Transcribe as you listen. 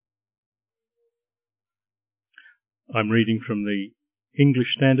I'm reading from the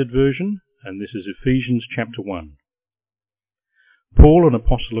English Standard Version, and this is Ephesians chapter 1. Paul, an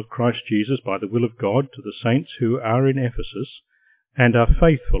apostle of Christ Jesus by the will of God, to the saints who are in Ephesus and are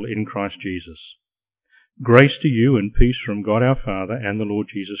faithful in Christ Jesus. Grace to you and peace from God our Father and the Lord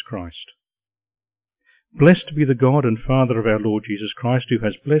Jesus Christ. Blessed be the God and Father of our Lord Jesus Christ, who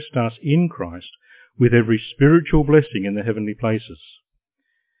has blessed us in Christ with every spiritual blessing in the heavenly places,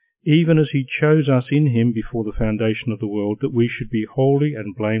 even as he chose us in him before the foundation of the world, that we should be holy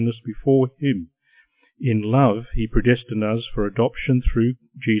and blameless before him. In love he predestined us for adoption through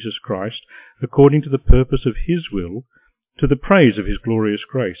Jesus Christ, according to the purpose of his will, to the praise of his glorious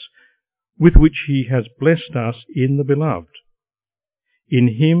grace, with which he has blessed us in the Beloved.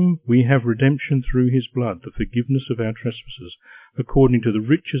 In him we have redemption through his blood, the forgiveness of our trespasses, according to the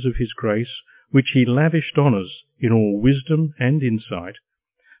riches of his grace, which he lavished on us in all wisdom and insight,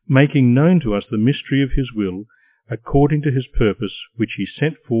 making known to us the mystery of his will, according to his purpose, which he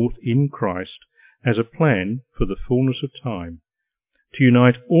sent forth in Christ as a plan for the fullness of time, to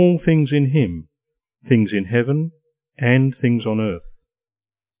unite all things in him, things in heaven and things on earth.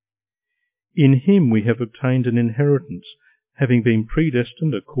 In him we have obtained an inheritance, having been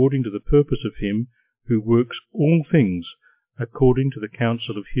predestined according to the purpose of him who works all things according to the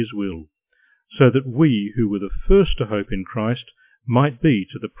counsel of his will, so that we who were the first to hope in Christ might be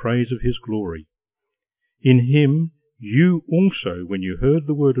to the praise of his glory. In him you also, when you heard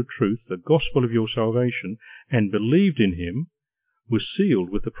the word of truth, the gospel of your salvation, and believed in him, were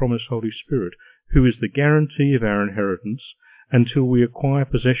sealed with the promised Holy Spirit, who is the guarantee of our inheritance until we acquire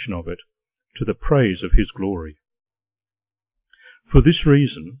possession of it, to the praise of his glory. For this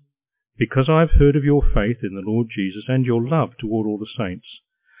reason, because I have heard of your faith in the Lord Jesus and your love toward all the saints,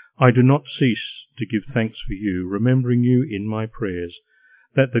 I do not cease to give thanks for you, remembering you in my prayers,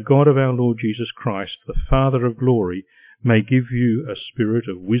 that the God of our Lord Jesus Christ, the Father of glory, may give you a spirit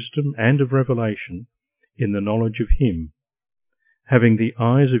of wisdom and of revelation in the knowledge of him, having the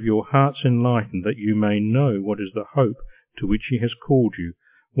eyes of your hearts enlightened, that you may know what is the hope to which he has called you,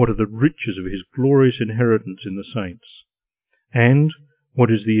 what are the riches of his glorious inheritance in the saints, and what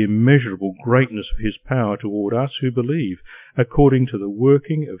is the immeasurable greatness of his power toward us who believe, according to the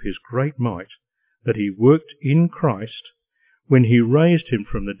working of his great might, that he worked in Christ when he raised him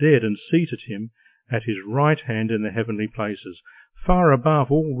from the dead and seated him at his right hand in the heavenly places, far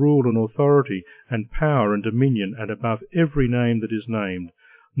above all rule and authority and power and dominion, and above every name that is named,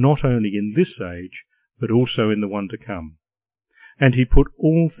 not only in this age, but also in the one to come. And he put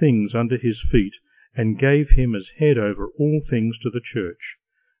all things under his feet, and gave him as head over all things to the church,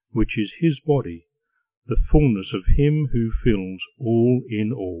 which is his body, the fullness of him who fills all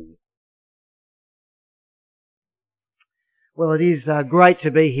in all. Well, it is great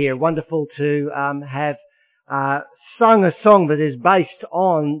to be here. Wonderful to have sung a song that is based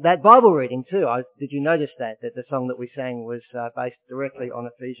on that Bible reading too. Did you notice that the song that we sang was based directly on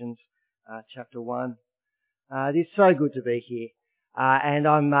Ephesians chapter 1? It is so good to be here. And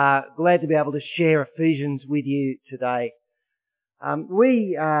I'm glad to be able to share Ephesians with you today.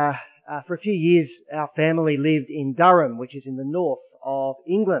 For a few years, our family lived in Durham, which is in the north of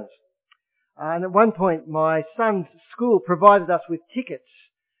England. And at one point, my son's school provided us with tickets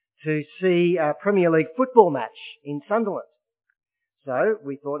to see a Premier League football match in Sunderland. So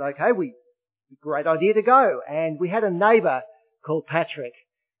we thought, okay, great idea to go. And we had a neighbour called Patrick.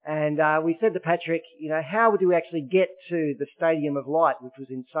 And we said to Patrick, how do we actually get to the Stadium of Light, which was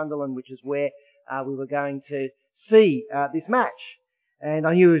in Sunderland, which is where we were going to see this match. And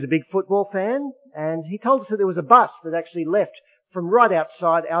I knew he was a big football fan, and he told us that there was a bus that actually left from right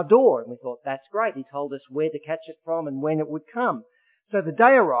outside our door. And we thought, that's great. He told us where to catch it from and when it would come. So the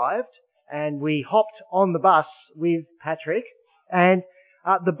day arrived, and we hopped on the bus with Patrick, and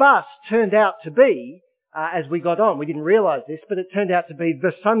the bus turned out to be, as we got on, we didn't realise this, but it turned out to be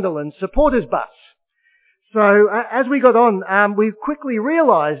the Sunderland supporters bus. So as we got on, we quickly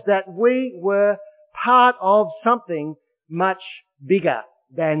realised that we were part of something much bigger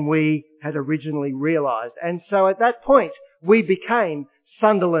than we had originally realised. And so at that point, we became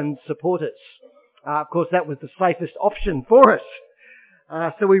Sunderland supporters. Of course, that was the safest option for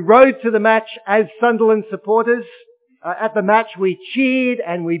us. So we rode to the match as Sunderland supporters. At the match, we cheered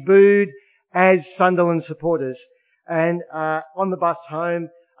and we booed as Sunderland supporters. And on the bus home,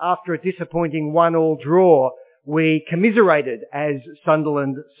 after a disappointing 1-1 draw, we commiserated as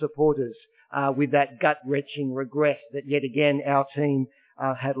Sunderland supporters with that gut-wrenching regret that yet again our team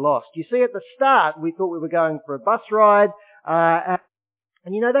had lost. You see, at the start, we thought we were going for a bus ride, and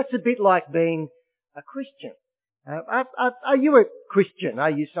that's a bit like being a Christian. Are you a Christian? Are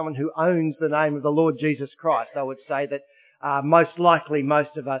you someone who owns the name of the Lord Jesus Christ? I would say that most likely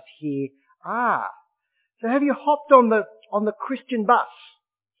most of us here are. So have you hopped on the Christian bus,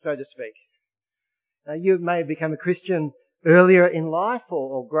 so to speak? You may have become a Christian earlier in life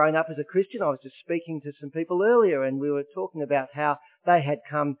or grown up as a Christian. I was just speaking to some people earlier and we were talking about how they had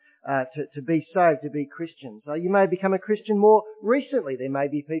come to be saved, to be Christians. You may have become a Christian more recently. There may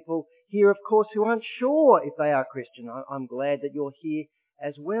be people here, of course, who aren't sure if they are Christian. I'm glad that you're here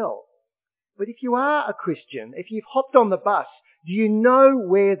as well. But if you are a Christian, if you've hopped on the bus, do you know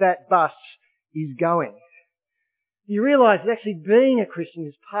where that bus is going? Do you realise that actually being a Christian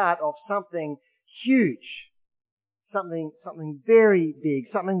is part of something huge? Something very big,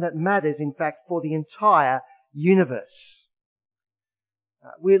 something that matters, in fact, for the entire universe.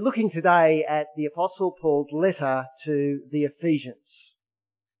 We're looking today at the Apostle Paul's letter to the Ephesians.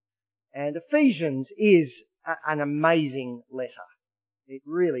 And Ephesians is an amazing letter. It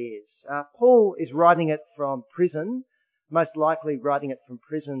really is. Paul is writing it from prison, most likely writing it from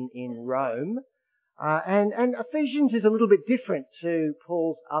prison in Rome. And Ephesians is a little bit different to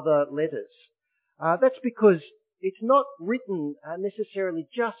Paul's other letters. That's because it's not written necessarily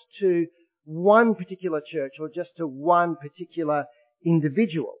just to one particular church or just to one particular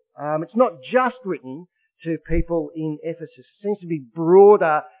individual. It's not just written to people in Ephesus. It seems to be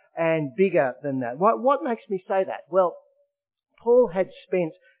broader and bigger than that. What makes me say that? Well, Paul had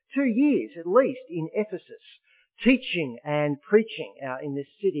spent 2 years at least in Ephesus teaching and preaching in this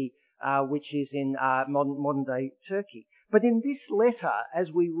city which is in modern day Turkey. But in this letter, as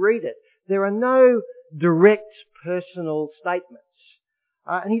we read it, there are no direct personal statements.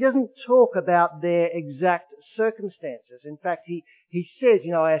 And he doesn't talk about their exact circumstances. In fact, he says,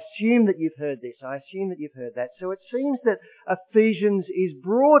 I assume that you've heard this, I assume that you've heard that. So it seems that Ephesians is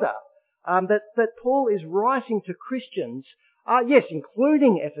broader, that Paul is writing to Christians, yes,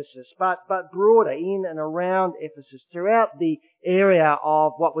 including Ephesus, but broader in and around Ephesus, throughout the area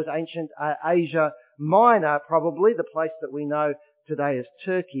of what was ancient Asia Minor, probably, the place that we know today as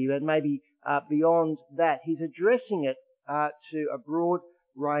Turkey, and maybe beyond that. He's addressing it to a broad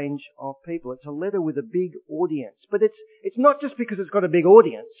range of people. It's a letter with a big audience. But it's not just because it's got a big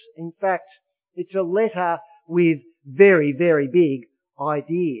audience. In fact, it's a letter with very, very big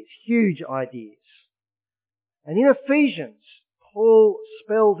ideas, huge ideas. And in Ephesians, Paul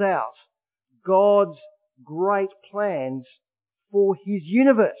spells out God's great plans for his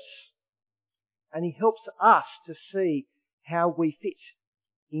universe. And he helps us to see how we fit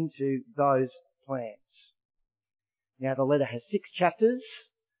into those plans. Now, the letter has 6 chapters.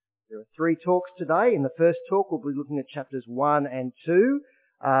 There are 3 talks today. In the first talk, we'll be looking at chapters 1 and 2.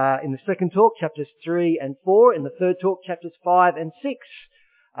 In the second talk, chapters 3 and 4. In the third talk, chapters 5 and 6.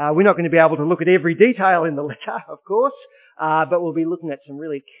 We're not going to be able to look at every detail in the letter, of course, but we'll be looking at some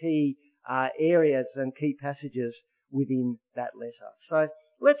really key areas and key passages within that letter. So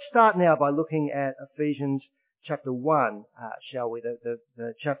let's start now by looking at Ephesians chapter 1, shall we?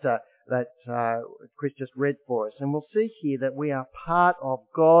 The chapter that Chris just read for us. And we'll see here that we are part of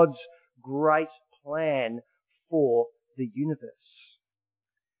God's great plan for the universe.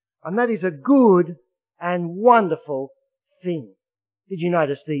 And that is a good and wonderful thing. Did you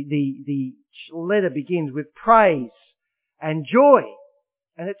notice the letter begins with praise and joy,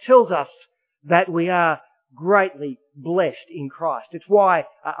 and it tells us that we are greatly blessed in Christ. It's why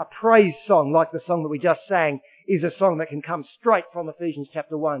a praise song like the song that we just sang is a song that can come straight from Ephesians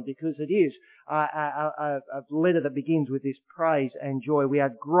chapter 1, because it is a letter that begins with this praise and joy. We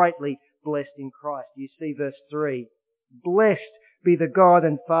are greatly blessed in Christ. You see verse 3. Blessed be the God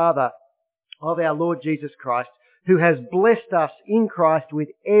and Father of our Lord Jesus Christ, who has blessed us in Christ with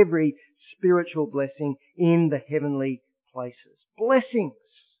every spiritual blessing in the heavenly places. Blessings.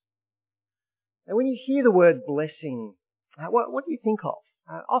 Now, when you hear the word blessing, what do you think of?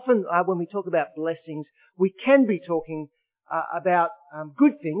 Often when we talk about blessings, we can be talking about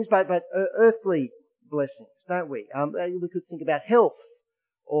good things, but earthly blessings, don't we? We could think about health,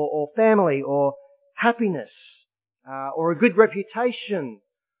 or family, or happiness, or a good reputation,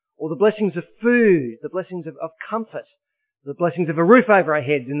 or the blessings of food, the blessings of comfort, the blessings of a roof over our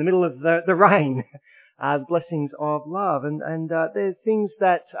heads in the middle of the rain, the blessings of love. And there's things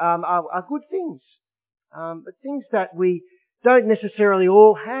that are good things, but things that we don't necessarily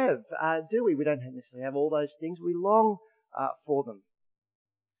all have, do we? We don't necessarily have all those things. We long for them.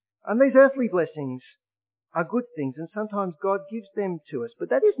 And these earthly blessings are good things, and sometimes God gives them to us. But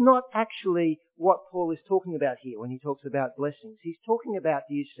that is not actually what Paul is talking about here when he talks about blessings. He's talking about,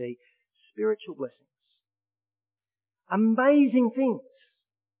 do you see, spiritual blessings. Amazing things.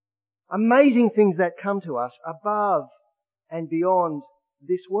 Amazing things that come to us above and beyond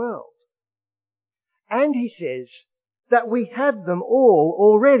this world. And he says that we have them all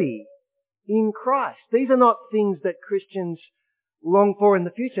already in Christ. These are not things that Christians long for in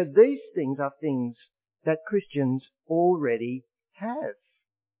the future. These things are things that Christians already have.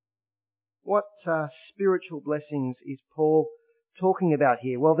 What spiritual blessings is Paul talking about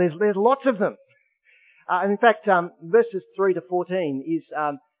here? Well, there's lots of them. And in fact, verses 3 to 14 is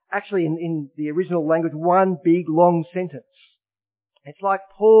actually in the original language one big long sentence. It's like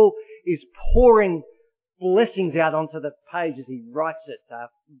Paul is pouring blessings out onto the page as he writes it,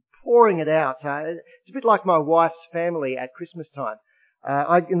 pouring it out. It's a bit like my wife's family at Christmas time.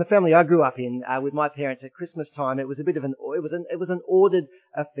 In the family I grew up in, with my parents at Christmas time, it was a bit of an ordered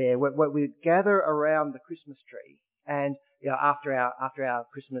affair where we'd gather around the Christmas tree and, after our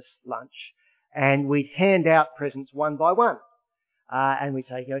Christmas lunch, and we'd hand out presents one by one. And we'd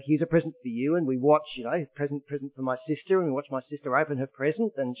say, here's a present for you, and we watch, present for my sister, and we watch my sister open her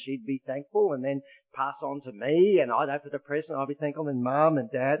present, and she'd be thankful, and then pass on to me, and I'd open the present, I'd be thankful, and Mum and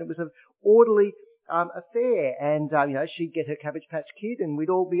Dad. It was an orderly affair, and she'd get her Cabbage Patch Kid, and we'd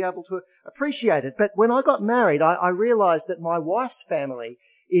all be able to appreciate it. But when I got married, I realised that my wife's family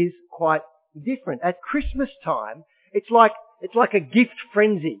is quite different. At Christmas time, it's like a gift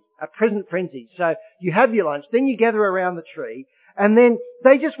frenzy, a present frenzy. So you have your lunch, then you gather around the tree, and then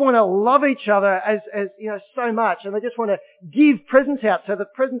they just want to love each other as so much, and they just want to give presents out. So the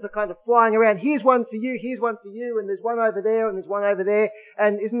presents are kind of flying around. Here's one for you, here's one for you, and there's one over there, and there's one over there.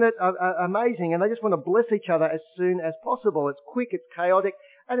 And isn't it amazing? And they just want to bless each other as soon as possible. It's quick, it's chaotic,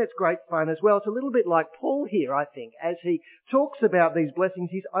 and it's great fun as well. It's a little bit like Paul here, I think, as he talks about these blessings.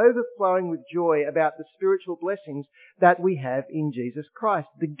 He's overflowing with joy about the spiritual blessings that we have in Jesus Christ.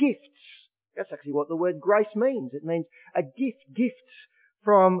 The gifts. That's actually what the word grace means. It means a gift, gifts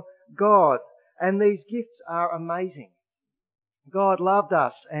from God. And these gifts are amazing. God loved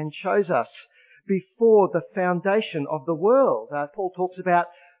us and chose us before the foundation of the world. Paul talks about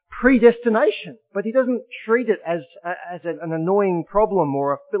predestination, but he doesn't treat it as an annoying problem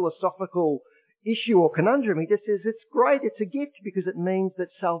or a philosophical issue or conundrum. He just says it's great, it's a gift, because it means that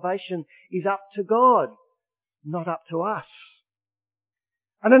salvation is up to God, not up to us.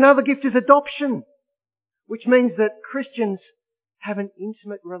 And another gift is adoption, which means that Christians have an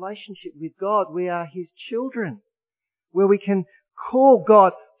intimate relationship with God. We are His children, where we can call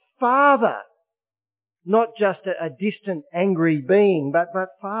God Father, not just a distant, angry being, but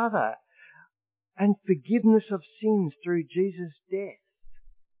Father. And forgiveness of sins through Jesus' death.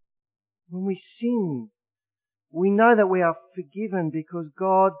 When we sin, we know that we are forgiven because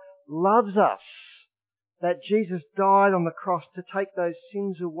God loves us. That Jesus died on the cross to take those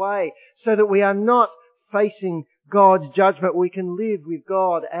sins away so that we are not facing God's judgment. We can live with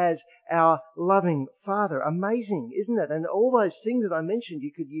God as our loving Father. Amazing, isn't it? And all those things that I mentioned,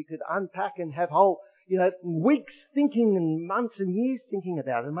 you could unpack and have whole, weeks thinking and months and years thinking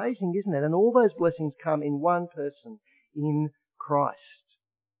about. Amazing, isn't it? And all those blessings come in one person, in Christ.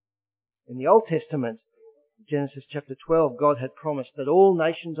 In the Old Testament, Genesis chapter 12, God had promised that all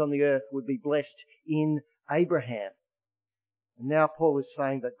nations on the earth would be blessed in Abraham. And now Paul is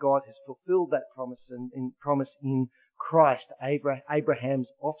saying that God has fulfilled that promise in Christ, Abraham's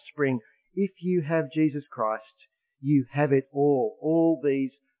offspring. If you have Jesus Christ, you have it all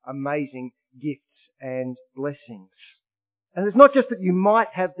these amazing gifts and blessings. And it's not just that you might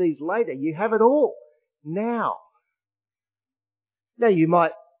have these later, you have it all now. Now you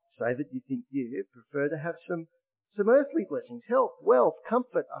might say that you think you prefer to have some earthly blessings, health, wealth,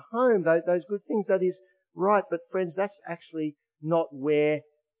 comfort, a home, those good things. That is right, but friends, that's actually not where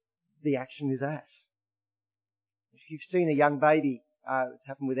the action is at. If you've seen a young baby, it's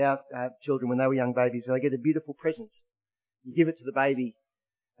happened with our children when they were young babies, they get a beautiful present. You give it to the baby,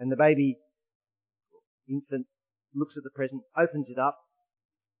 and the baby, infant, looks at the present, opens it up,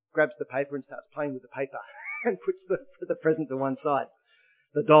 grabs the paper and starts playing with the paper and puts the present to one side.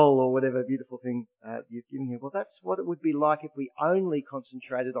 The doll or whatever beautiful thing you've given him. Well, that's what it would be like if we only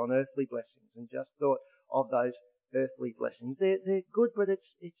concentrated on earthly blessings and just thought of those earthly blessings. They're good, but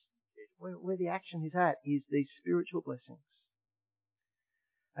it's where the action is at is these spiritual blessings.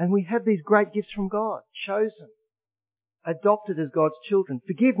 And we have these great gifts from God, chosen, adopted as God's children,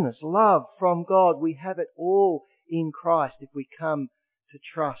 forgiveness, love from God. We have it all in Christ if we come to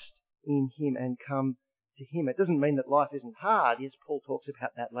trust in Him and come to Him. It doesn't mean that life isn't hard. Yes, Paul talks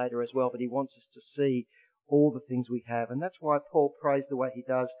about that later as well, but he wants us to see all the things we have. And that's why Paul prays the way he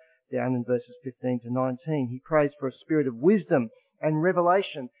does down in verses 15 to 19. He prays for a spirit of wisdom and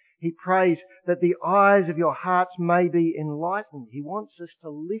revelation. He prays that the eyes of your hearts may be enlightened. He wants us to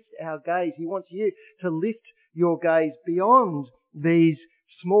lift our gaze. He wants you to lift your gaze beyond these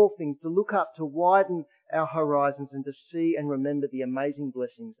small things, to look up, to widen our horizons and to see and remember the amazing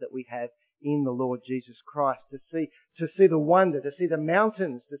blessings that we have in the Lord Jesus Christ, to see the wonder, to see the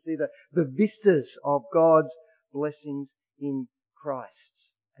mountains, to see the vistas of God's blessings in Christ.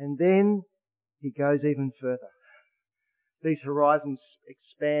 And then he goes even further. These horizons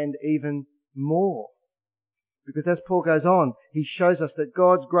expand even more. Because as Paul goes on, he shows us that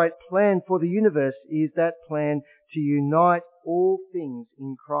God's great plan for the universe is that plan to unite all things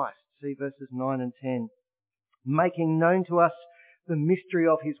in Christ. See verses 9 and 10. Making known to us the mystery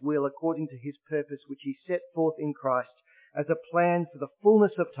of his will according to his purpose, which he set forth in Christ as a plan for the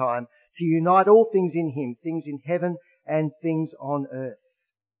fullness of time to unite all things in him, things in heaven and things on earth.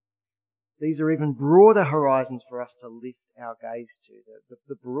 These are even broader horizons for us to lift our gaze to.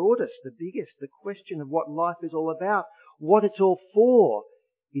 The broadest, the biggest, the question of what life is all about, what it's all for,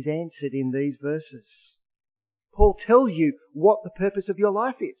 is answered in these verses. Paul tells you what the purpose of your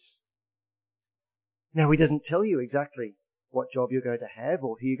life is. Now, he doesn't tell you exactly what job you're going to have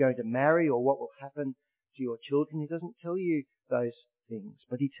or who you're going to marry or what will happen to your children. He doesn't tell you those things,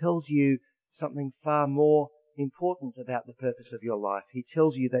 but he tells you something far more important about the purpose of your life. He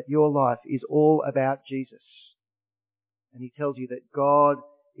tells you that your life is all about Jesus. And he tells you that God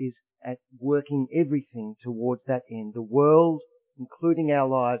is at working everything towards that end. The world, including our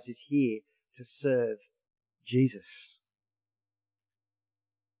lives, is here to serve Jesus.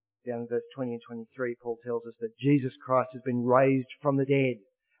 Down in verse 20 and 23, Paul tells us that Jesus Christ has been raised from the dead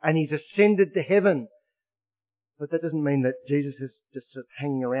and he's ascended to heaven. But that doesn't mean that Jesus is just sort of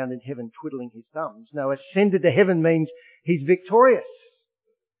hanging around in heaven twiddling his thumbs. No, ascended to heaven means he's victorious.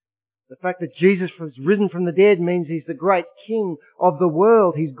 The fact that Jesus was risen from the dead means he's the great King of the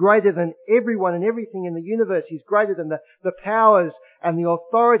world. He's greater than everyone and everything in the universe. He's greater than the powers and the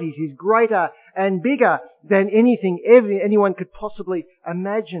authorities. He's greater and bigger than anything anyone could possibly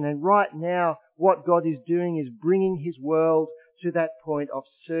imagine. And right now, what God is doing is bringing his world to that point of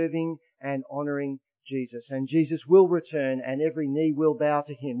serving and honouring Jesus. And Jesus will return and every knee will bow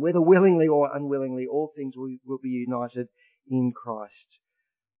to him. Whether willingly or unwillingly, all things will be united in Christ.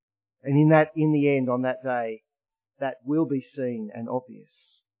 And in the end, on that day, that will be seen and obvious.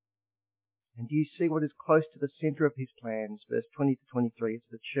 And do you see what is close to the centre of his plans? Verse 20 to 23, it's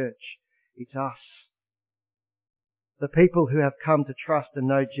the church. It's us. The people who have come to trust and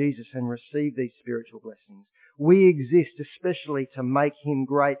know Jesus and receive these spiritual blessings. We exist especially to make him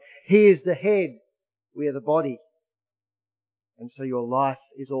great. He is the head. We are the body. And so your life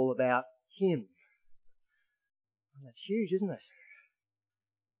is all about him. And that's huge, isn't it?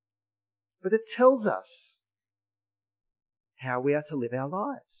 But it tells us how we are to live our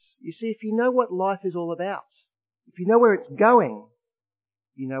lives. You see, if you know what life is all about, if you know where it's going,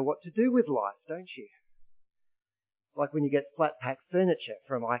 you know what to do with life, don't you? Like when you get flat pack furniture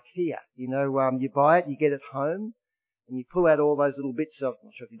from IKEA. You buy it, you get it home, and you pull out all those little bits of, I'm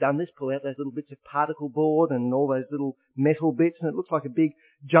not sure if you've done this, pull out those little bits of particle board and all those little metal bits, and it looks like a big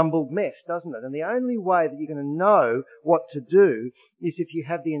jumbled mess, doesn't it? And the only way that you're going to know what to do is if you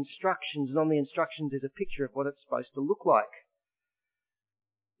have the instructions, and on the instructions there's a picture of what it's supposed to look like.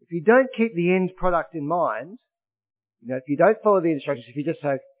 If you don't keep the end product in mind, if you don't follow the instructions, if you just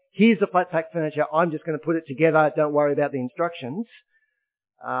say, here's the flat pack furniture, I'm just going to put it together, don't worry about the instructions,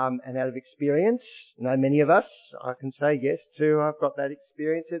 and out of experience, many of us, I can say yes too, I've got that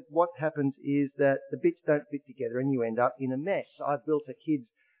experience. What happens is that the bits don't fit together and you end up in a mess. I built a kid's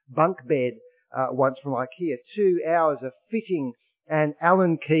bunk bed once from IKEA, 2 hours of fitting and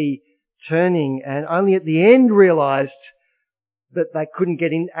Allen key turning, and only at the end realised that they couldn't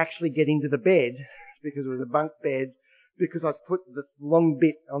actually get into the bed because it was a bunk bed, because I put the long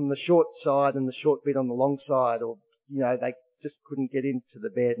bit on the short side and the short bit on the long side, or, they just couldn't get into the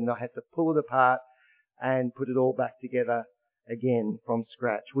bed and I had to pull it apart and put it all back together again from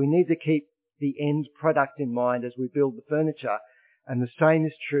scratch. We need to keep the end product in mind as we build the furniture, and the same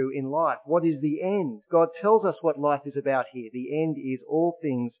is true in life. What is the end? God tells us what life is about here. The end is all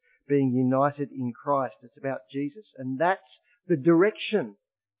things being united in Christ. It's about Jesus, and that's the direction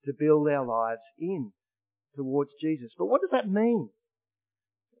to build our lives in, towards Jesus. But what does that mean?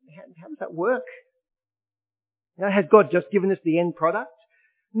 How does that work? Has God just given us the end product?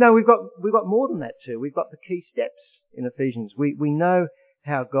 No, we've got more than that too. We've got the key steps in Ephesians. We know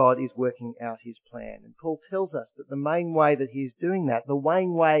how God is working out his plan. And Paul tells us that the main way that he is doing that, the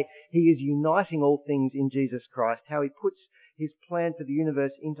main way he is uniting all things in Jesus Christ, how he puts his plan for the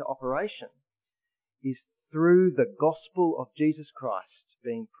universe into operation, is through the gospel of Jesus Christ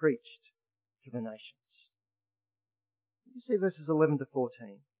being preached to the nations. You see verses 11 to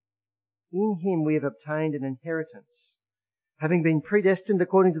 14. In him we have obtained an inheritance, having been predestined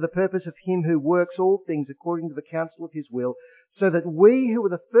according to the purpose of him who works all things according to the counsel of his will, so that we who were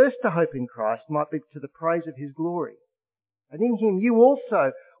the first to hope in Christ might be to the praise of his glory. And in him you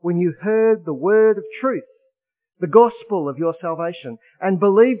also, when you heard the word of truth, the gospel of your salvation, and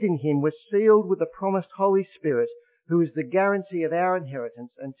believed in him, were sealed with the promised Holy Spirit, who is the guarantee of our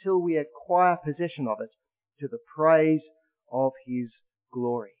inheritance until we acquire possession of it, to the praise of his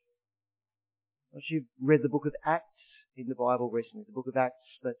glory. As you've read the book of Acts in the Bible recently, the book of Acts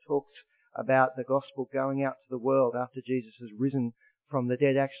that talks about the gospel going out to the world after Jesus has risen from the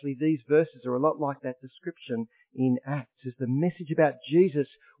dead. Actually, these verses are a lot like that description in Acts, as the message about Jesus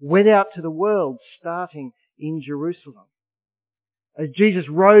went out to the world, starting in Jerusalem. As Jesus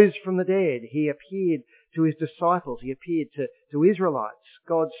rose from the dead, he appeared to his disciples. He appeared to Israelites,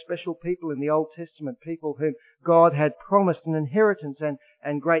 God's special people in the Old Testament, people whom God had promised an inheritance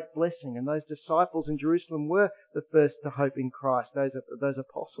and great blessing. And those disciples in Jerusalem were the first to hope in Christ, those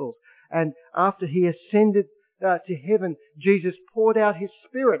apostles. And after he ascended to heaven, Jesus poured out his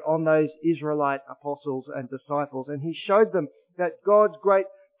Spirit on those Israelite apostles and disciples, and he showed them that God's great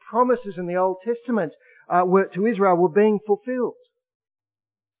promises in the Old Testament to Israel were being fulfilled.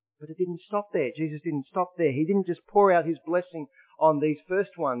 But it didn't stop there. Jesus didn't stop there. He didn't just pour out his blessing on these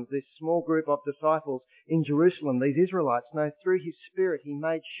first ones, this small group of disciples in Jerusalem, these Israelites. No, through his Spirit, he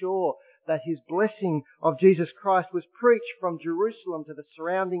made sure that his blessing of Jesus Christ was preached from Jerusalem to the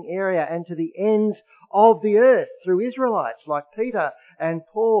surrounding area and to the ends of the earth through Israelites like Peter and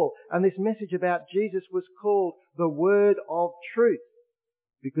Paul. And this message about Jesus was called the Word of Truth,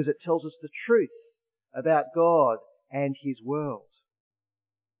 because it tells us the truth about God and his world.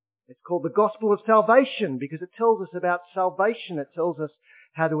 It's called the Gospel of Salvation because it tells us about salvation. It tells us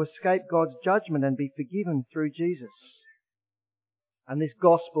how to escape God's judgment and be forgiven through Jesus. And this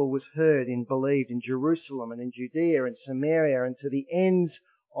gospel was heard and believed in Jerusalem and in Judea and Samaria and to the ends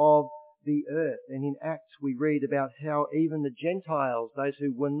of the earth. And in Acts we read about how even the Gentiles, those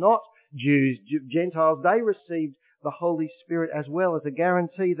who were not Jews, Gentiles, they received the Holy Spirit as well as a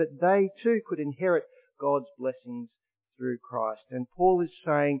guarantee that they too could inherit God's blessings through Christ. And Paul is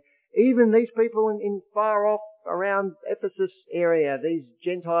saying, even these people in far off around Ephesus area, these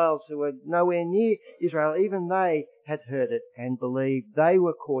Gentiles who were nowhere near Israel, even they had heard it and believed. They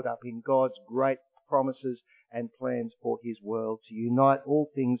were caught up in God's great promises and plans for his world to unite all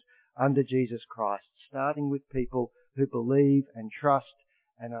things under Jesus Christ, starting with people who believe and trust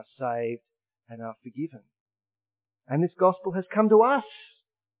and are saved and are forgiven. And this gospel has come to us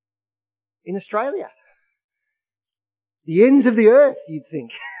in Australia. The ends of the earth, you'd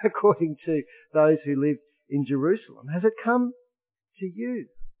think, according to those who live in Jerusalem. Has it come to you?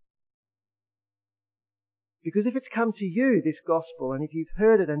 Because if it's come to you, this gospel, and if you've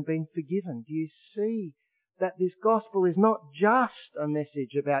heard it and been forgiven, do you see that this gospel is not just a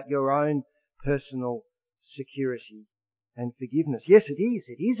message about your own personal security and forgiveness? Yes, it is.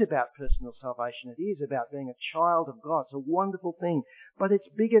 It is about personal salvation. It is about being a child of God. It's a wonderful thing. But it's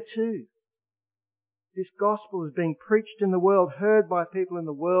bigger too. This gospel is being preached in the world, heard by people in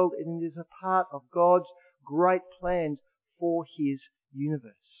the world, and it is a part of God's great plans for his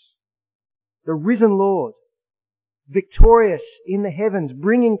universe. The risen Lord, victorious in the heavens,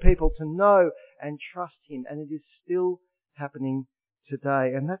 bringing people to know and trust him, and it is still happening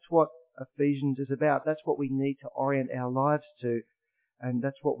today. And that's what Ephesians is about. That's what we need to orient our lives to, and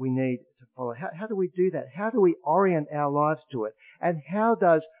that's what we need to follow. How do we do that? How do we orient our lives to it? And how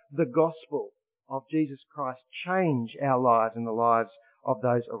does the gospel of Jesus Christ change our lives and the lives of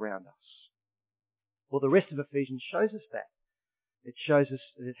those around us? Well, the rest of Ephesians shows us that. It shows us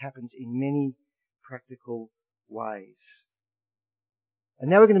that it happens in many practical ways. And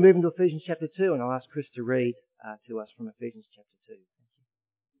now we're going to move into Ephesians chapter 2, and I'll ask Chris to read to us from Ephesians chapter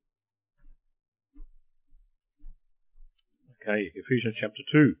 2. Okay, Ephesians chapter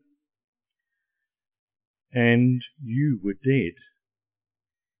 2. And you were dead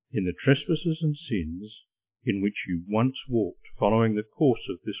in the trespasses and sins in which you once walked, following the course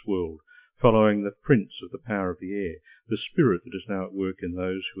of this world, following the prince of the power of the air, the spirit that is now at work in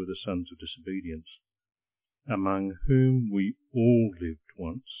those who are the sons of disobedience, among whom we all lived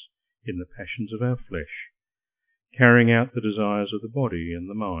once in the passions of our flesh, carrying out the desires of the body and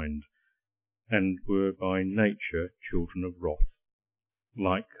the mind, and were by nature children of wrath,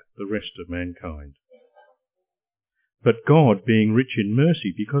 like the rest of mankind. But God, being rich in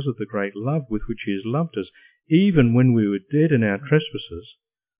mercy, because of the great love with which he has loved us, even when we were dead in our trespasses,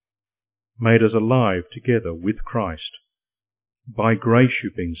 made us alive together with Christ. By grace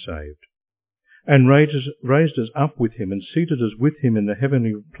you've been saved, and raised us up with him and seated us with him in the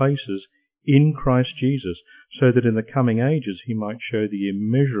heavenly places in Christ Jesus, so that in the coming ages he might show the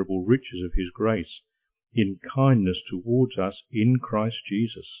immeasurable riches of his grace in kindness towards us in Christ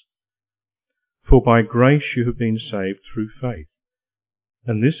Jesus. For by grace you have been saved through faith.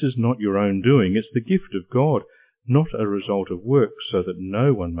 And this is not your own doing, it's the gift of God, not a result of works, so that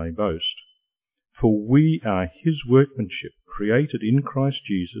no one may boast. For we are his workmanship, created in Christ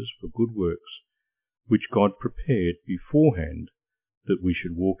Jesus for good works, which God prepared beforehand that we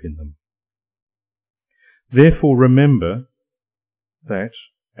should walk in them. Therefore remember that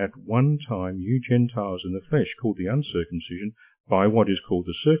at one time you Gentiles in the flesh, called the uncircumcision by what is called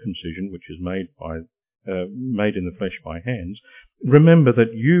the circumcision, which is made in the flesh by hands, remember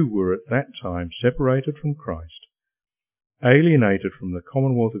that you were at that time separated from Christ, alienated from the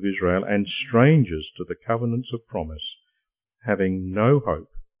commonwealth of Israel, and strangers to the covenants of promise, having no hope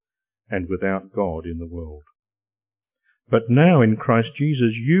and without God in the world. But now in Christ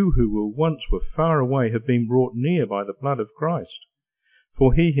Jesus you who once were far away have been brought near by the blood of Christ.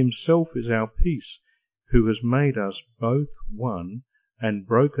 For he himself is our peace, who has made us both one, and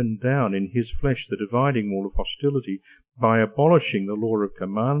broken down in his flesh the dividing wall of hostility, by abolishing the law of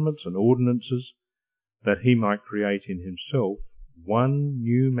commandments and ordinances, that he might create in himself one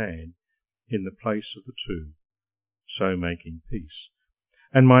new man in the place of the two, so making peace,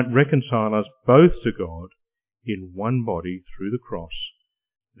 and might reconcile us both to God in one body through the cross,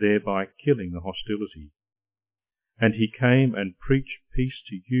 thereby killing the hostility. And he came and preached peace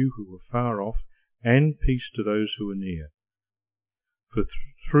to you who were far off, and peace to those who are near. For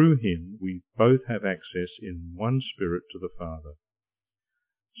through him we both have access in one Spirit to the Father.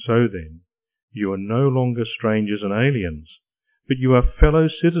 So then, you are no longer strangers and aliens, but you are fellow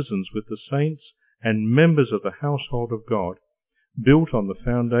citizens with the saints and members of the household of God, built on the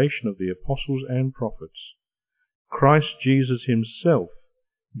foundation of the apostles and prophets, Christ Jesus himself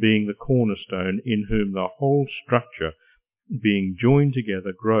being the cornerstone, in whom the whole structure, being joined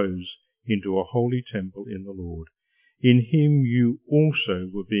together, grows into a holy temple in the Lord. In him you also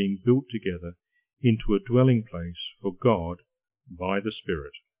were being built together into a dwelling place for God by the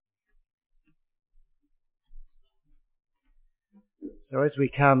Spirit. So as we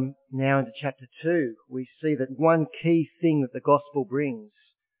come now into chapter 2, we see that one key thing that the gospel brings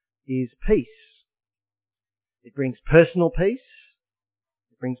is peace. It brings personal peace.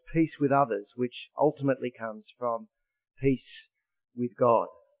 It brings peace with others, which ultimately comes from peace with God.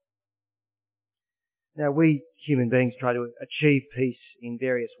 Now, we human beings try to achieve peace in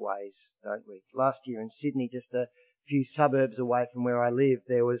various ways, don't we? Last year in Sydney, just a few suburbs away from where I live,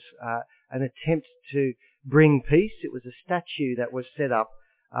 there was an attempt to bring peace. It was a statue that was set up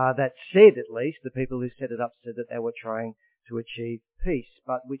that said, at least, the people who set it up said that they were trying to achieve peace,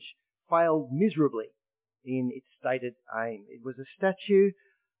 but which failed miserably in its stated aim. It was a statue,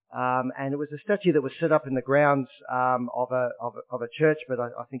 and it was a statue that was set up in the grounds of a church, but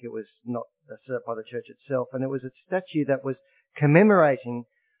I think it was not set up by the church itself. And it was a statue that was commemorating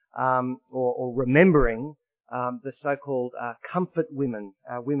or remembering the so-called comfort women,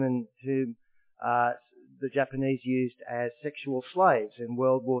 women whom the Japanese used as sexual slaves in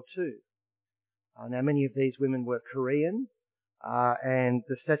World War II. Now, many of these women were Korean, and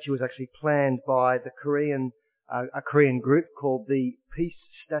the statue was actually planned by the a Korean group called the Peace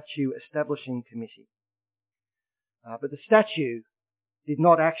Statue Establishing Committee. But the statue did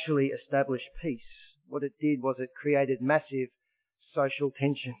not actually establish peace. What it did was it created massive social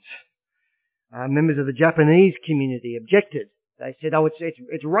tensions. Members of the Japanese community objected. They said, oh,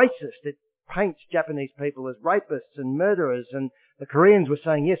 it's racist. It paints Japanese people as rapists and murderers. And the Koreans were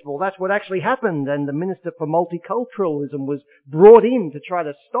saying, yes, well, that's what actually happened. And the Minister for Multiculturalism was brought in to try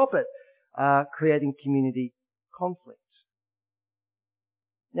to stop it, creating community conflict.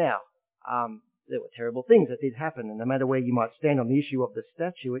 Now, there were terrible things that did happen, and no matter where you might stand on the issue of the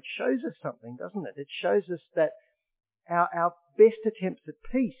statue, it shows us something, doesn't it? It shows us that our best attempts at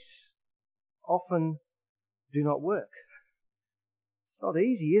peace often do not work. It's not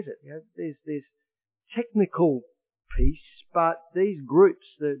easy, is it? You know, there's technical peace, but these groups,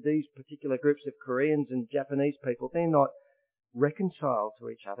 these particular groups of Koreans and Japanese people, they're not reconciled to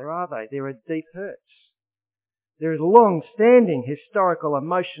each other, are they? There are deep hurts. There is long-standing historical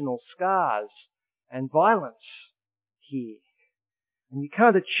emotional scars and violence here. And you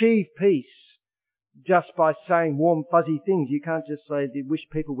can't achieve peace just by saying warm, fuzzy things. You can't just say, you wish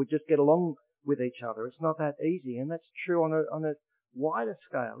people would just get along with each other. It's not that easy. And that's true on a wider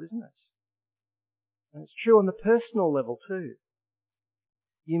scale, isn't it? And it's true on the personal level too.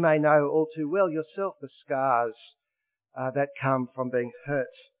 You may know all too well yourself the scars that come from being hurt.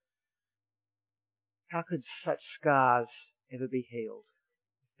 How could such scars ever be healed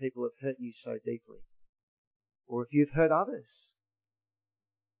if people have hurt you so deeply? Or if you've hurt others?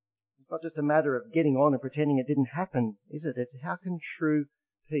 It's not just a matter of getting on and pretending it didn't happen, is it? It's how can true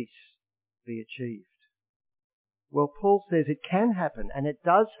peace be achieved? Well, Paul says it can happen, and it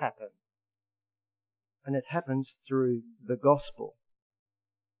does happen. And it happens through the gospel.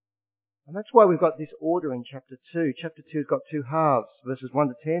 And that's why we've got this order in chapter 2. Chapter 2 has got two halves, verses 1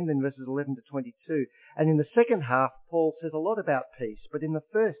 to 10, then verses 11 to 22. And in the second half, Paul says a lot about peace. But in the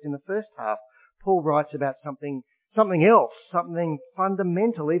first half, Paul writes about something else, something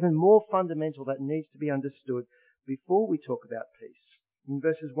fundamental, even more fundamental, that needs to be understood before we talk about peace. In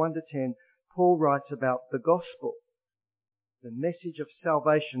verses 1 to 10, Paul writes about the gospel, the message of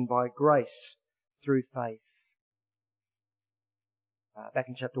salvation by grace through faith. Back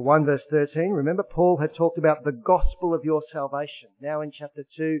in chapter 1, verse 13, remember, Paul had talked about the gospel of your salvation. Now in chapter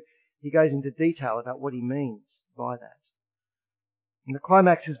 2, he goes into detail about what he means by that. And the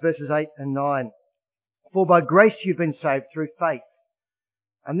climax is verses 8 and 9. For by grace you've been saved through faith.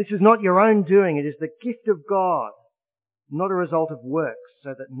 And this is not your own doing, it is the gift of God, not a result of works,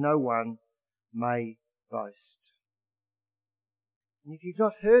 so that no one may boast. And if you've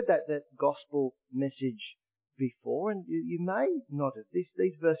not heard that gospel message before, and you may not have,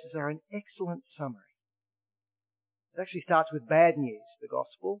 these verses are an excellent summary. It actually starts with bad news, the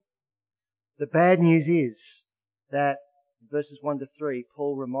gospel. The bad news is that, verses 1 to 3,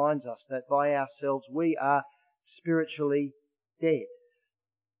 Paul reminds us that by ourselves we are spiritually dead.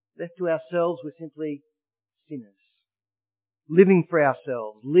 Left to ourselves, we're simply sinners. Living for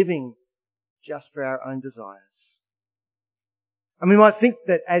ourselves, living just for our own desires. And we might think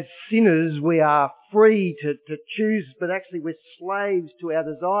that as sinners we are free to choose, but actually we're slaves to our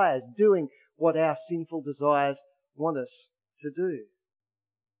desires, doing what our sinful desires want us to do.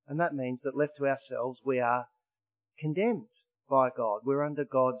 And that means that left to ourselves we are condemned by God. We're under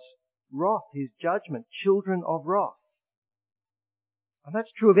God's wrath, His judgment, children of wrath. And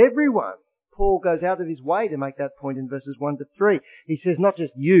that's true of everyone. Paul goes out of his way to make that point in verses 1 to 3. He says not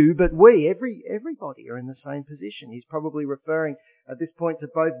just you, but we, everybody are in the same position. He's probably referring at this point to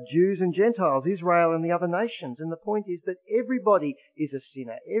both Jews and Gentiles, Israel and the other nations. And the point is that everybody is a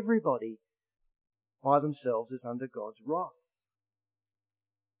sinner. Everybody by themselves is under God's wrath.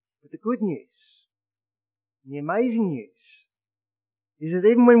 But the good news, the amazing news, is that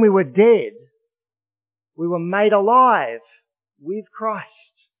even when we were dead, we were made alive with Christ,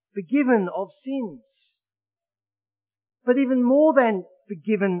 forgiven of sins. But even more than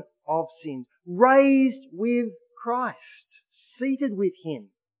forgiven of sins, raised with Christ, seated with Him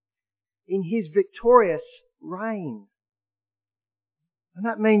in His victorious reign. And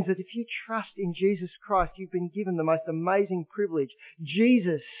that means that if you trust in Jesus Christ, you've been given the most amazing privilege.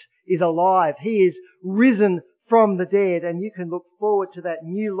 Jesus is alive. He is risen from the dead, and you can look forward to that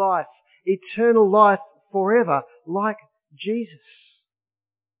new life, eternal life forever, like Jesus.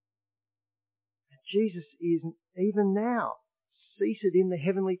 Jesus is even now seated in the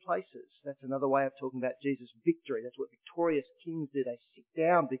heavenly places. That's another way of talking about Jesus' victory. That's what victorious kings do. They sit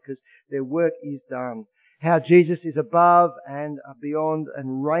down because their work is done. How Jesus is above and beyond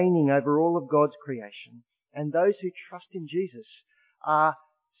and reigning over all of God's creation. And those who trust in Jesus are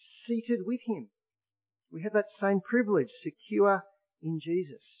seated with Him. We have that same privilege, secure in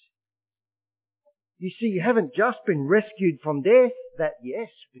Jesus. You see, you haven't just been rescued from death. That, yes,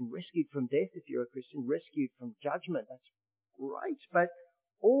 been rescued from death if you're a Christian, rescued from judgment. That's great. But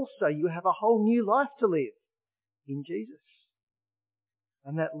also you have a whole new life to live in Jesus.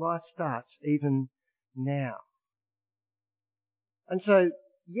 And that life starts even now. And so,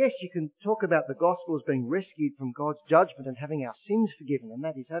 yes, you can talk about the gospel as being rescued from God's judgment and having our sins forgiven. And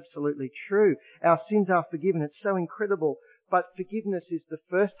that is absolutely true. Our sins are forgiven. It's so incredible. But forgiveness is the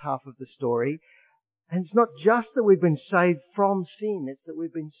first half of the story. And it's not just that we've been saved from sin, it's that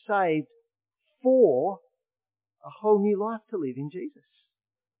we've been saved for a whole new life to live in Jesus.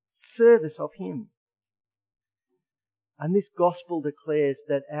 Service of Him. And this gospel declares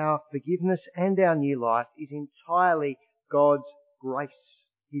that our forgiveness and our new life is entirely God's grace,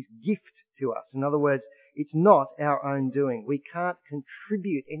 His gift to us. In other words, it's not our own doing. We can't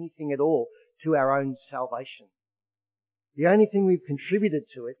contribute anything at all to our own salvation. The only thing we've contributed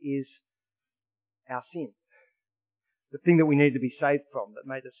to it is our sin. The thing that we need to be saved from, that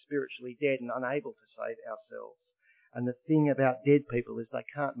made us spiritually dead and unable to save ourselves. And the thing about dead people is they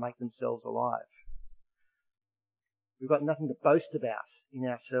can't make themselves alive. We've got nothing to boast about in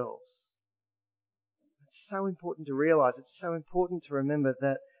ourselves. It's so important to realise, it's so important to remember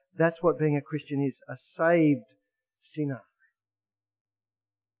that that's what being a Christian is, a saved sinner.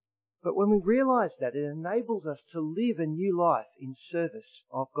 But when we realize that, it enables us to live a new life in service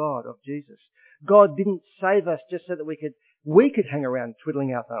of God, of Jesus. God didn't save us just so that we could hang around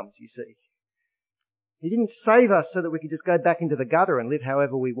twiddling our thumbs, you see. He didn't save us so that we could just go back into the gutter and live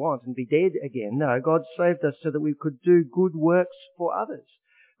however we want and be dead again. No, God saved us so that we could do good works for others.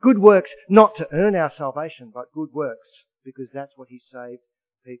 Good works not to earn our salvation, but good works because that's what He saved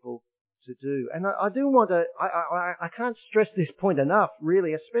people to do. And I do want to, I can't stress this point enough,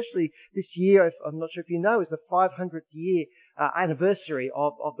 really, especially this year, I'm not sure if you know, is the 500th year anniversary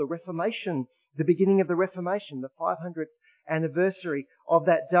of the Reformation, the beginning of the Reformation, the 500th anniversary of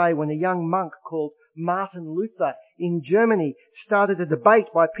that day when a young monk called Martin Luther in Germany started a debate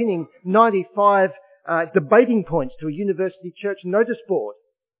by pinning 95 debating points to a university church notice board.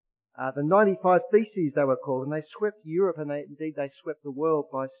 The 95 Theses they were called, and they swept Europe and indeed they swept the world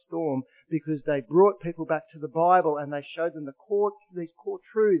by storm because they brought people back to the Bible and they showed them these core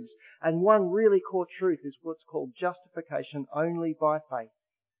truths. And one really core truth is what's called justification only by faith.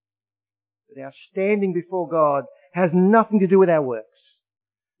 That our standing before God has nothing to do with our works,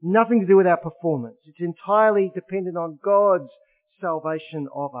 nothing to do with our performance. It's entirely dependent on God's salvation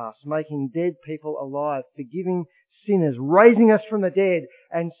of us, making dead people alive, forgiving sinners, raising us from the dead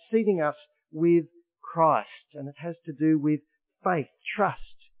and seating us with Christ. And it has to do with faith, trust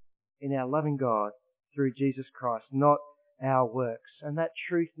in our loving God through Jesus Christ, not our works. And that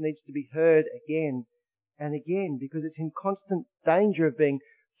truth needs to be heard again and again because it's in constant danger of being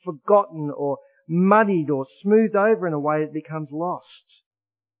forgotten or muddied or smoothed over in a way that becomes lost.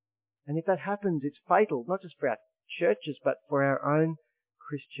 And if that happens, it's fatal, not just for our churches, but for our own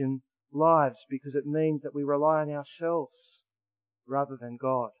Christian lives, because it means that we rely on ourselves rather than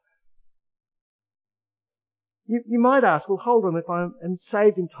God. You might ask, well, hold on, if I'm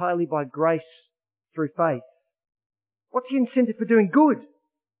saved entirely by grace through faith, what's the incentive for doing good?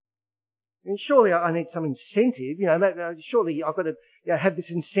 I mean, surely I need some incentive, surely I've got to have this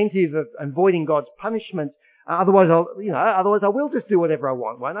incentive of avoiding God's punishment. Otherwise I will just do whatever I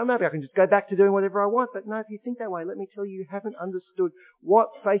want. Well, maybe I can just go back to doing whatever I want. But no, if you think that way, let me tell you, you haven't understood what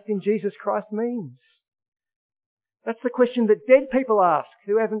faith in Jesus Christ means. That's the question that dead people ask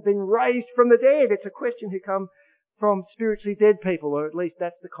who haven't been raised from the dead. It's a question who come from spiritually dead people, or at least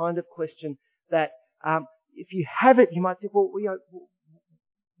that's the kind of question that if you have it, you might think, well,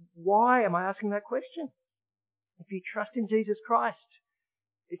 why am I asking that question? If you trust in Jesus Christ,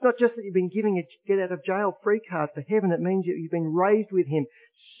 it's not just that you've been given a get out of jail free card for heaven. It means that you've been raised with Him,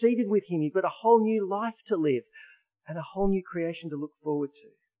 seated with Him. You've got a whole new life to live and a whole new creation to look forward to.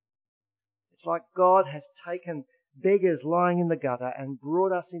 It's like God has taken beggars lying in the gutter and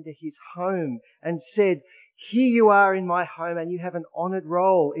brought us into His home and said, here you are in my home and you have an honoured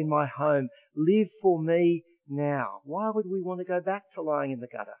role in my home. Live for me now. Why would we want to go back to lying in the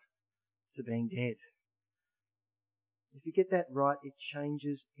gutter, to being dead? If you get that right, it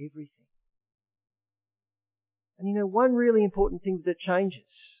changes everything. And one really important thing that it changes,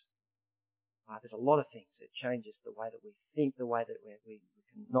 there's a lot of things. It changes the way that we think, the way that we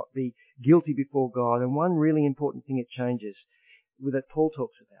can not be guilty before God. And one really important thing it changes, that Paul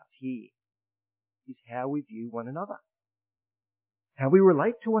talks about here, is how we view one another, how we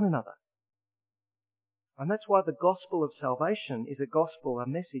relate to one another. And that's why the gospel of salvation is a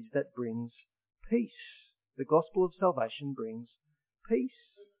message that brings peace. The gospel of salvation brings peace.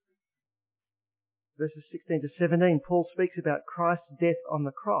 Verses 16 to 17, Paul speaks about Christ's death on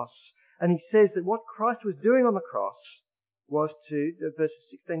the cross. And he says that what Christ was doing on the cross was to, verses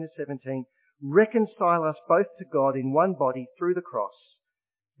 16 to 17, reconcile us both to God in one body through the cross,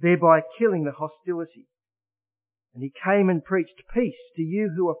 thereby killing the hostility. And He came and preached peace to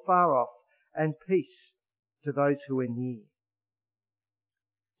you who are far off and peace to those who are near.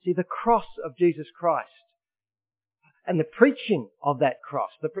 See, the cross of Jesus Christ and the preaching of that cross,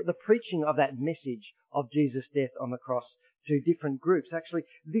 the preaching of that message of Jesus' death on the cross to different groups. Actually,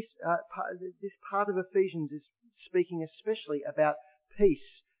 this part of Ephesians is speaking especially about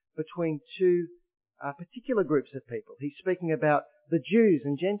peace between two particular groups of people. He's speaking about the Jews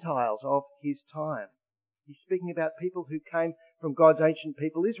and Gentiles of his time. He's speaking about people who came from God's ancient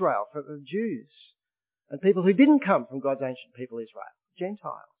people Israel, from the Jews, and people who didn't come from God's ancient people Israel,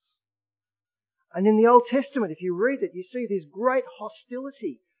 Gentiles. And in the Old Testament, if you read it, you see this great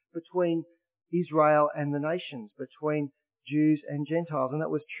hostility between Israel and the nations, between Jews and Gentiles. And that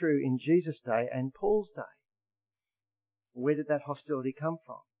was true in Jesus' day and Paul's day. Where did that hostility come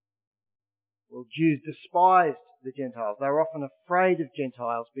from? Well, Jews despised the Gentiles. They were often afraid of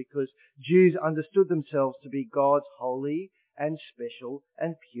Gentiles because Jews understood themselves to be God's holy and special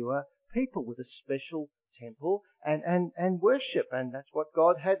and pure people with a special temple and worship, and that's what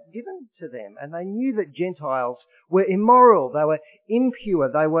God had given to them. And they knew that Gentiles were immoral, they were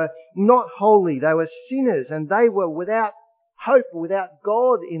impure, they were not holy, they were sinners, and they were without hope, without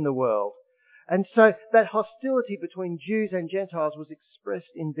God in the world. And so that hostility between Jews and Gentiles was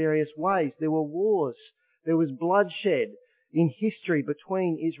expressed in various ways. There were wars, there was bloodshed in history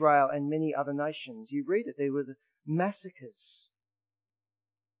between Israel and many other nations. You read it, there were the massacres.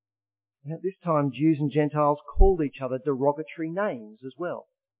 And at this time, Jews and Gentiles called each other derogatory names as well.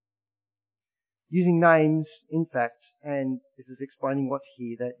 Using names, in fact, and this is explaining what's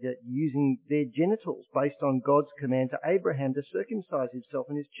here, that using their genitals based on God's command to Abraham to circumcise himself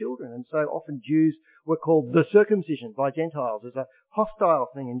and his children. And so often Jews were called the circumcision by Gentiles as a hostile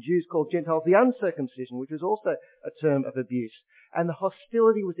thing, and Jews called Gentiles the uncircumcision, which was also a term of abuse. And the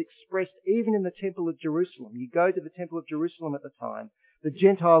hostility was expressed even in the Temple of Jerusalem. You go to the Temple of Jerusalem at the time, the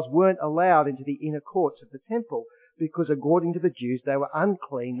Gentiles weren't allowed into the inner courts of the temple because according to the Jews they were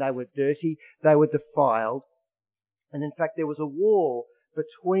unclean, they were dirty, they were defiled. And in fact there was a wall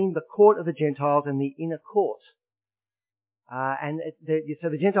between the court of the Gentiles and the inner court. So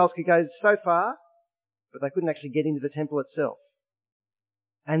the Gentiles could go so far, but they couldn't actually get into the temple itself.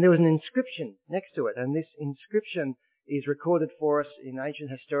 And there was an inscription next to it, and this inscription is recorded for us in ancient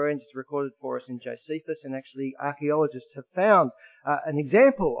historians, it's recorded for us in Josephus, and actually archaeologists have found an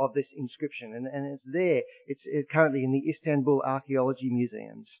example of this inscription, and it's there. It's currently in the Istanbul Archaeology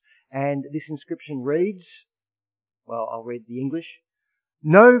Museums. And this inscription reads, well, I'll read the English.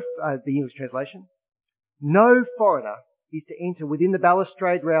 The English translation. No foreigner is to enter within the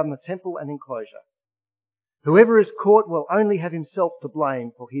balustrade round the temple and enclosure. Whoever is caught will only have himself to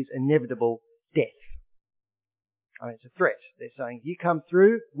blame for his inevitable death. I mean, it's a threat. They're saying, if you come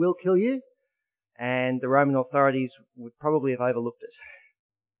through, we'll kill you. And the Roman authorities would probably have overlooked it.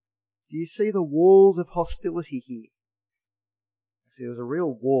 Do you see the walls of hostility here? See, there was a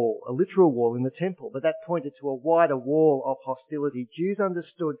real wall, a literal wall in the temple, but that pointed to a wider wall of hostility. Jews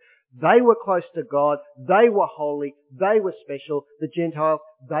understood they were close to God, they were holy, they were special. The Gentiles,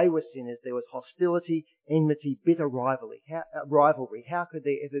 they were sinners. There was hostility, enmity, bitter rivalry. How could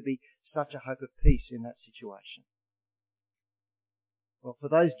there ever be such a hope of peace in that situation? Well, for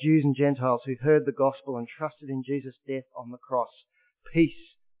those Jews and Gentiles who heard the gospel and trusted in Jesus' death on the cross,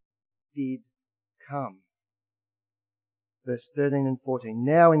 peace did come. Verse 13 and 14.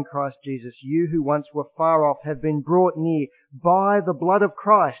 Now in Christ Jesus, you who once were far off have been brought near by the blood of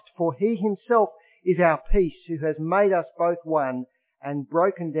Christ, for he himself is our peace, who has made us both one and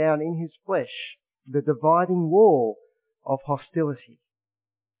broken down in his flesh the dividing wall of hostility.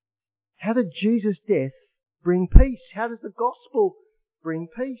 How did Jesus' death bring peace? How does the gospel bring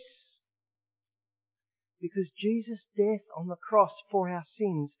peace? Because Jesus' death on the cross for our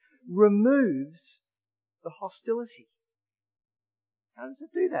sins removes the hostility. How does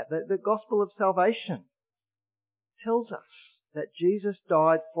it do that? The gospel of salvation tells us that Jesus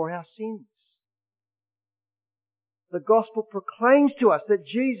died for our sins. The gospel proclaims to us that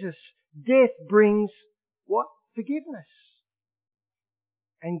Jesus' death brings what? Forgiveness.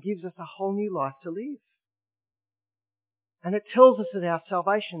 And gives us a whole new life to live. And it tells us that our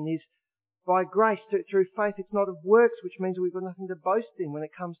salvation is by grace, through faith. It's not of works, which means we've got nothing to boast in when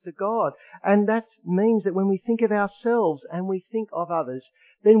it comes to God. And that means that when we think of ourselves and we think of others,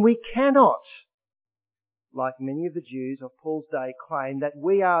 then we cannot, like many of the Jews of Paul's day, claim that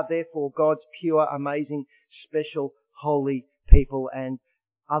we are therefore God's pure, amazing, special, holy people and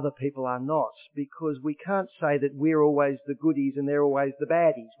other people are not. Because we can't say that we're always the goodies and they're always the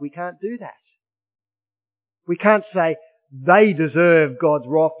baddies. We can't do that. We can't say they deserve God's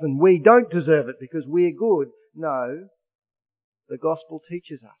wrath and we don't deserve it because we're good. No, the gospel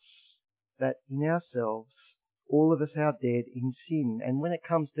teaches us that in ourselves, all of us are dead in sin. And when it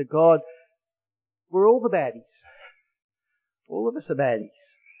comes to God, we're all the baddies. All of us are baddies.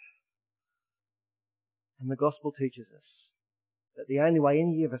 And the gospel teaches us that the only way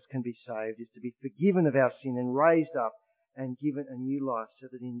any of us can be saved is to be forgiven of our sin and raised up and given a new life so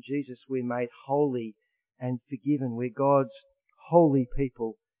that in Jesus we're made holy and forgiven. We're God's holy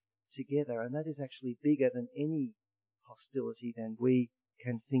people together. And that is actually bigger than any hostility than we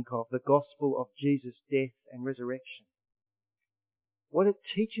can think of. The gospel of Jesus' death and resurrection. What it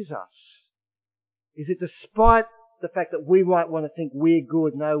teaches us is that despite the fact that we might want to think we're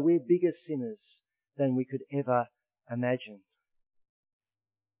good, no, we're bigger sinners than we could ever imagine.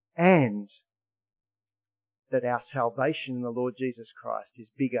 And that our salvation in the Lord Jesus Christ is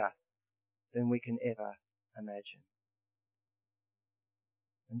bigger than we can ever imagine.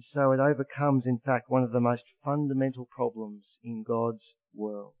 And so it overcomes, in fact, one of the most fundamental problems in God's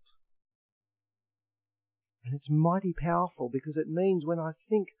world. And it's mighty powerful because it means when I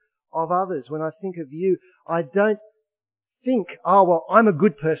think of others, when I think of you, I don't think, oh, well, I'm a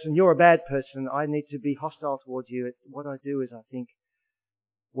good person, you're a bad person, I need to be hostile towards you. What I do is I think,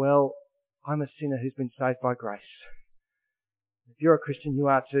 well, I'm a sinner who's been saved by grace. If you're a Christian, you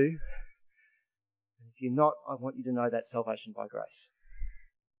are too. And if you're not, I want you to know that salvation by grace.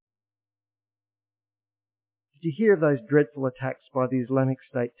 Did you hear of those dreadful attacks by the Islamic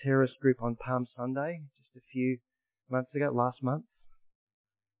State terrorist group on Palm Sunday, just a few months ago, last month,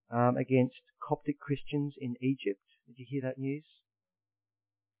 against Coptic Christians in Egypt? Did you hear that news?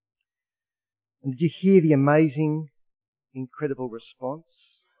 And did you hear the amazing, incredible response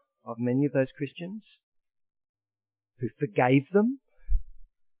of many of those Christians who forgave them?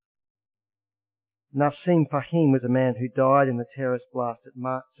 Nassim Fahim was a man who died in the terrorist blast at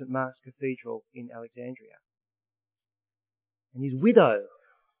St. Mark's Cathedral in Alexandria. And his widow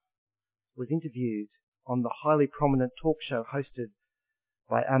was interviewed on the highly prominent talk show hosted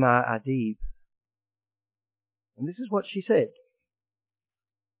by Ammar Adib. And this is what she said,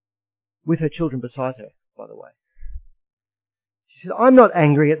 with her children beside her, by the way. She said, I'm not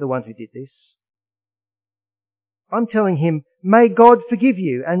angry at the one who did this. I'm telling him, may God forgive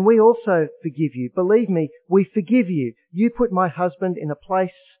you, and we also forgive you. Believe me, we forgive you. You put my husband in a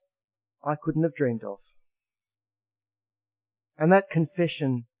place I couldn't have dreamed of. And that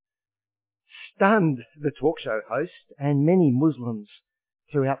confession stunned the talk show host and many Muslims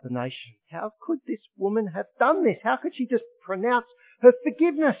throughout the nation. How could this woman have done this? How could she just pronounce her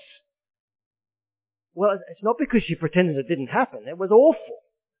forgiveness? Well, it's not because she pretended it didn't happen. It was awful.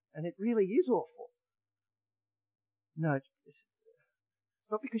 And it really is awful. No, it's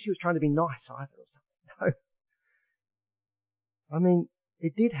not because she was trying to be nice either or something. No. I mean,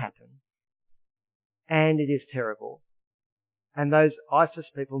 it did happen. And it is terrible. And those ISIS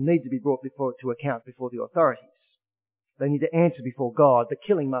people need to be brought to account before the authorities. They need to answer before God. The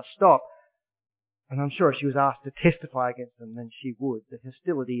killing must stop. And I'm sure if she was asked to testify against them, then she would. The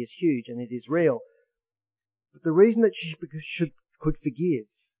hostility is huge and it is real. But the reason that she could forgive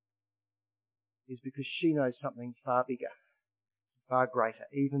is because she knows something far bigger, far greater,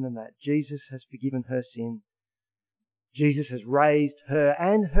 even than that. Jesus has forgiven her sin. Jesus has raised her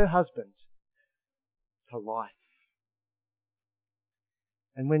and her husband to life.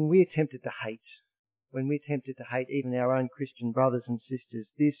 And when we are tempted to hate, even our own Christian brothers and sisters,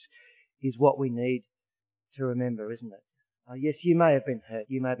 this is what we need to remember, isn't it? Yes, you may have been hurt.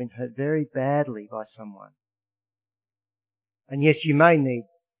 You may have been hurt very badly by someone. And yes, you may need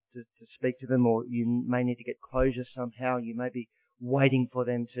to speak to them, or you may need to get closure somehow. You may be waiting for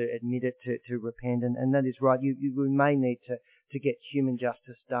them to admit it, to repent, and that is right. You may need to get human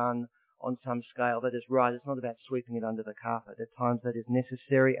justice done on some scale. That is right. It's not about sweeping it under the carpet. At times that is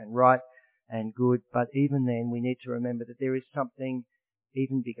necessary and right and good, but even then we need to remember that there is something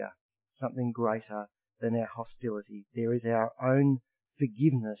even bigger, something greater than our hostility. There is our own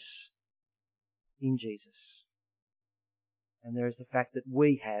forgiveness in Jesus. And there is the fact that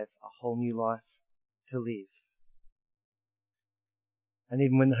we have a whole new life to live. And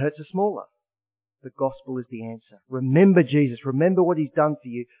even when the hurts are smaller, the gospel is the answer. Remember Jesus. Remember what he's done for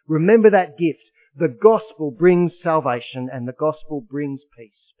you. Remember that gift. The gospel brings salvation and the gospel brings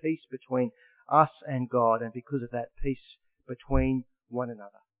peace. Peace between us and God, and because of that, peace between one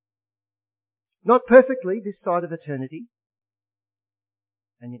another. Not perfectly this side of eternity,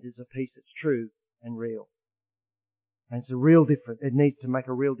 and it is a peace that's true and real. And it's a real difference. It needs to make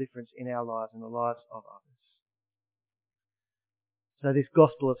a real difference in our lives and the lives of others. So this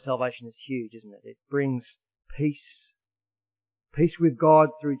gospel of salvation is huge, isn't it? It brings peace. Peace with God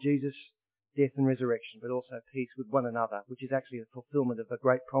through Jesus' death and resurrection, but also peace with one another, which is actually a fulfillment of the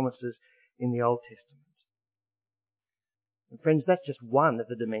great promises in the Old Testament. And friends, that's just one of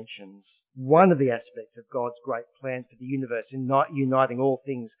the dimensions, one of the aspects of God's great plan for the universe in uniting all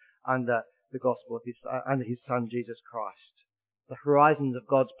things under the gospel of under his Son, Jesus Christ. The horizons of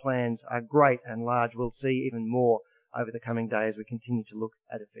God's plans are great and large. We'll see even more over the coming days as we continue to look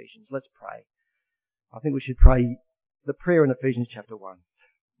at Ephesians. Let's pray. I think we should pray the prayer in Ephesians chapter 1.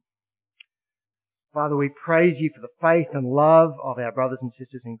 Father, we praise you for the faith and love of our brothers and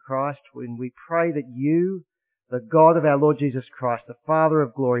sisters in Christ, and we pray that you, the God of our Lord Jesus Christ, the Father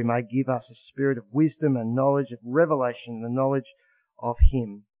of glory, may give us a spirit of wisdom and knowledge, of revelation and the knowledge of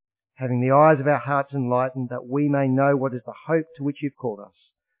him, having the eyes of our hearts enlightened, that we may know what is the hope to which you've called us.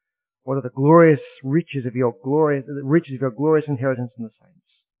 What are the glorious riches of your glorious inheritance in the saints?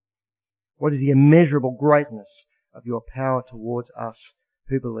 What is the immeasurable greatness of your power towards us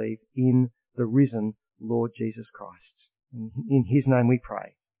who believe in the risen Lord Jesus Christ? In his name we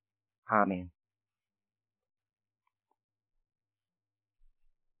pray. Amen.